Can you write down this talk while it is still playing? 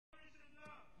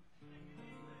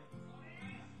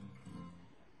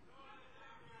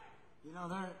You know,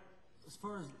 as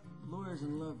far as Lawyers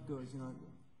in Love goes, you know,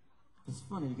 it's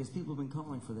funny because people have been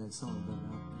calling for that song, but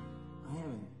I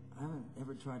haven't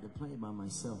ever tried to play it by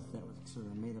myself. That was sort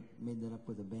of made that up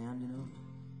with a band, you know.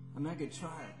 I mean, I could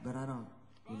try it, but I don't,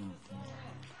 you know.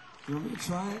 You want me to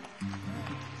try it? Let's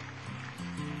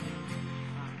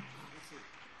see.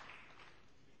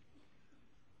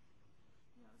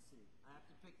 Yeah, let's see. I have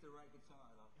to pick the right guitar,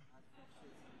 though. I have to pick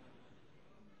shit.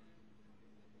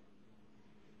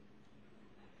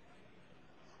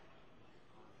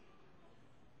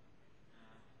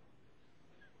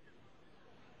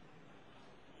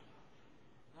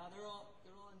 Now they're all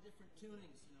in different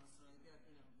tunings, you know. So I got,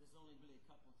 you know, there's only really a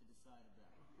couple to decide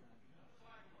about.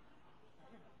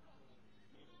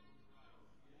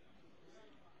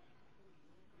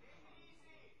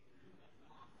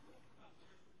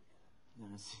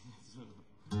 Yeah, see, sort of.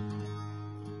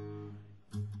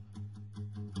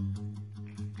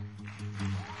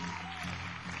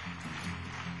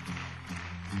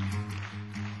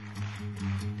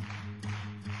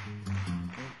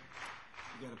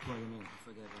 You gotta plug them in.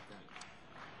 Forget about that.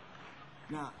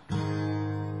 Now,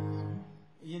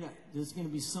 you know, there's going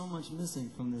to be so much missing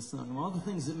from this song. All the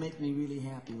things that make me really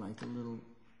happy, like the little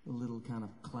kind of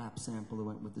clap sample that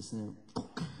went with the snare,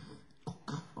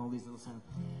 all these little sounds,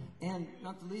 and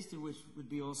not the least of which would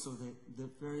be also the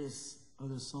various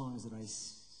other songs that I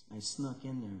snuck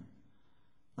in there.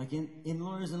 Like in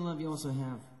Lawyers in Love, you also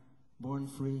have Born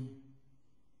Free,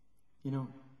 you know.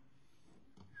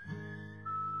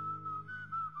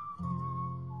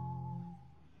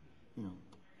 You know,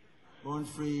 born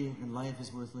free and life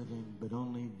is worth living, but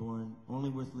only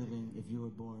worth living if you were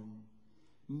born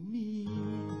me.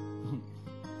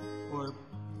 Or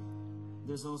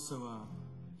there's also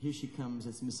Here She Comes,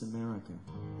 It's Miss America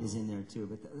is in there too.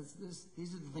 But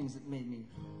these are the things that made me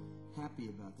happy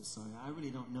about this song. I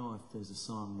really don't know if there's a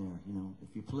song there, you know.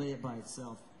 If you play it by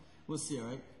itself, we'll see, all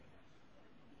right?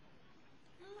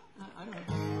 I don't know.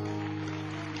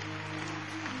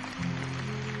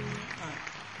 All right.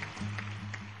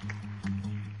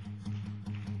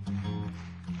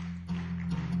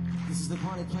 This is the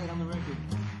part I played on the record.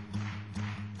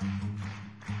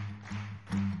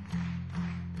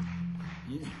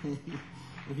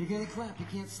 If you're gonna clap, you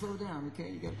can't slow down,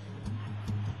 okay? You got.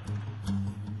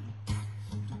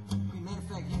 Matter of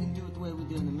fact, you can do it the way we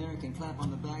do in American. Clap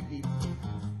on the backbeat.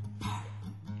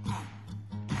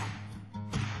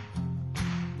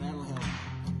 That'll help.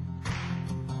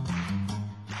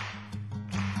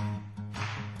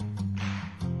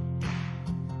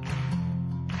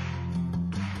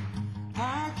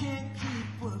 I can't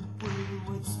keep up with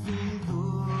what's been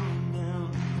going down.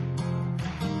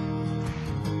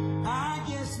 I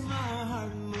guess my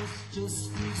heart must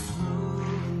just be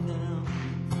slowing down.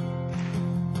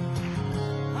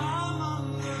 I'm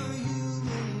under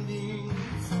human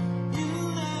beings in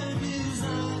their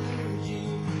designer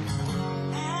jeans.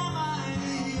 Am I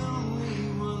the only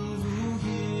one who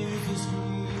hears the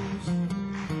screams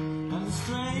and the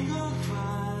strangled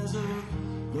cries of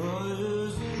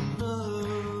lawyers in love?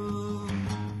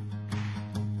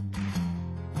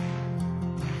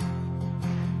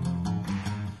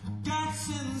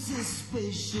 Sends his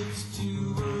spaceships to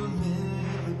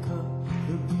America,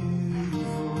 the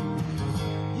beautiful.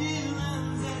 He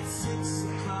lands at 6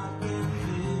 o'clock and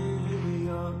there we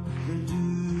are, the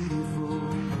dutiful.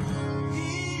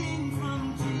 Eating from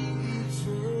TV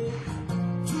tray,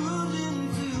 tuned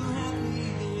into happy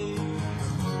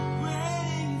days,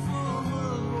 waiting for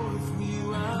World War III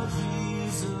while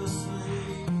Jesus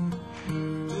lay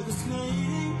with the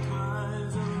snaking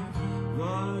cries of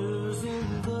lawyers in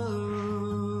love.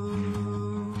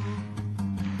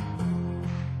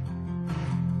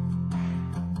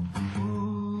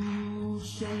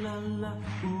 Sha-la-la,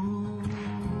 ooh.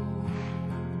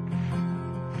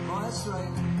 Oh, that's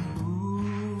right.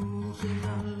 Ooh,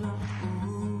 sha-la-la,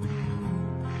 ooh.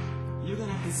 You're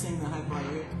gonna have to sing the high part,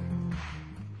 okay?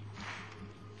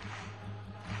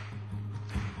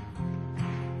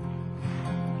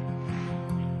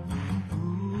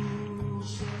 Ooh,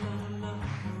 sha-la-la,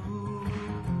 ooh.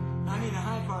 I mean the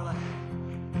high part, like,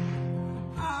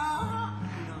 ah.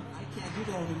 You know, I can't do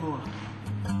that anymore.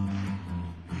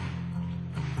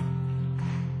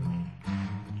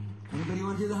 Anybody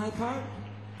want to do the high part?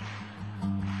 All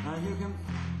right, here comes.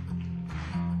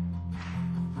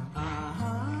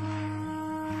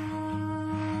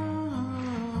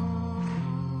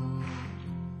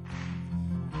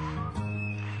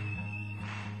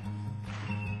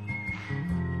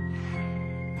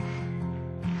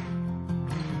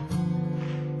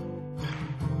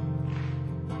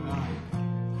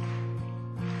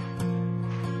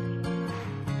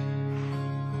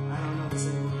 I don't know.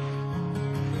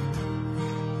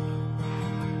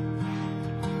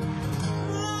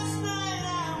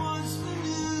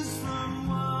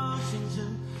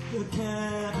 the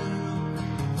capital.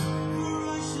 The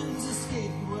Russians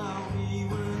escaped while we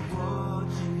were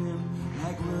watching them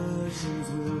like Russians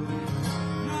will.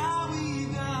 Now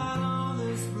we've got all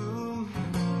this room,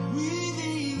 we've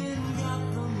even got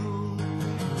the moon.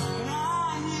 And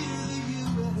I hear the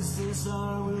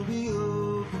USSR will be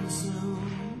open soon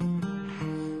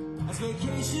as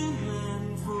vacation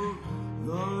land for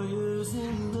lawyers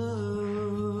in love.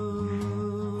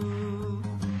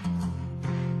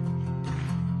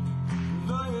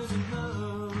 Lawyers in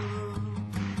love.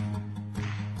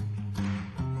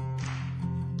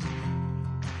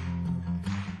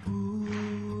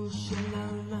 Ooh,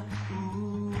 sha-la-la,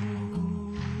 ooh.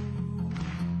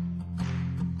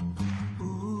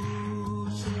 Ooh,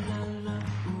 sha-la-la,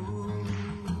 ooh.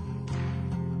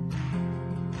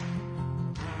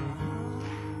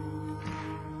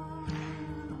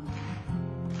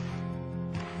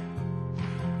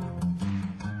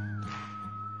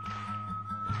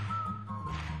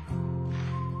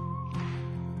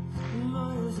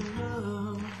 Lawyers in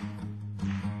love.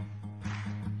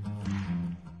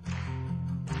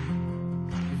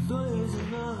 Lawyers in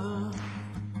love.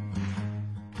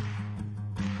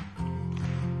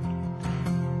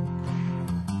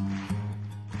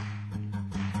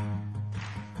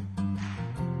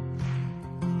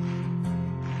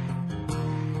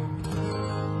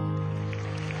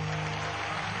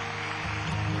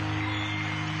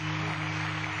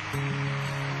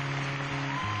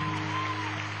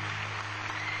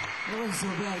 That wasn't so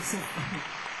bad, except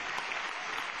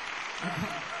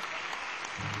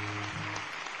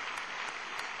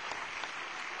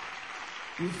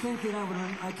you'd think that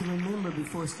I could remember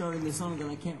before starting the song that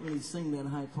I can't really sing that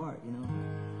high part, you know.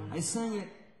 I sang it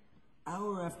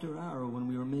hour after hour when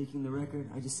we were making the record.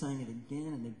 I just sang it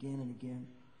again and again and again.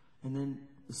 And then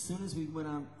as soon as we went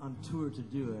out on tour to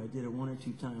do it, I did it 1 or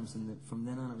 2 times, and from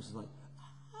then on it was just like,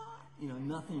 you know,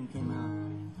 nothing came out.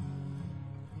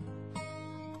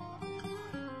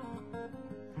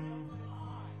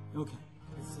 Okay,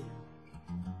 let's see.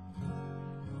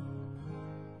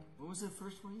 What was the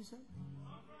first one you said?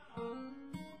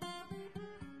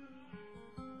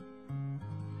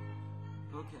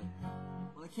 Okay.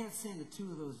 Well, I can't sing the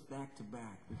 2 of those back to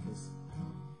back because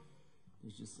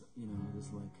there's just, you know,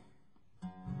 there's like,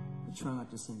 I try not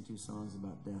to sing 2 songs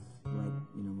about death right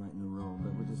in a row,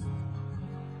 but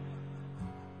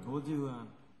we'll do,